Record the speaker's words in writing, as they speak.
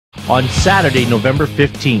on Saturday, November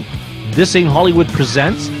 15th. This Ain't Hollywood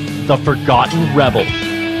presents The Forgotten Rebels.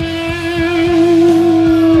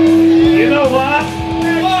 You know what?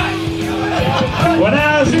 When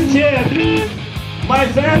I was a kid, my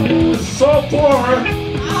family was so poor.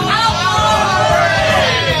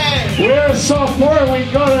 We were so poor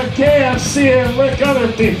we'd go to KFC and lick other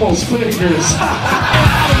people's fingers.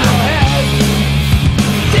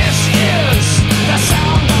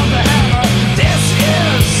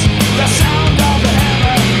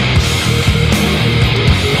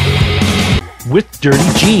 With dirty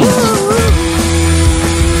jeans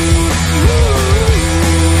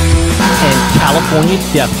and California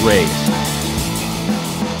death rays.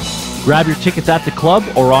 Grab your tickets at the club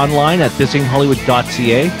or online at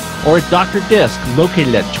thisainthollywood.ca or at Dr. Disc,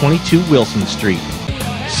 located at 22 Wilson Street.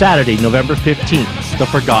 Saturday, November 15th, The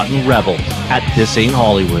Forgotten Rebels at This Ain't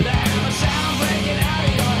Hollywood.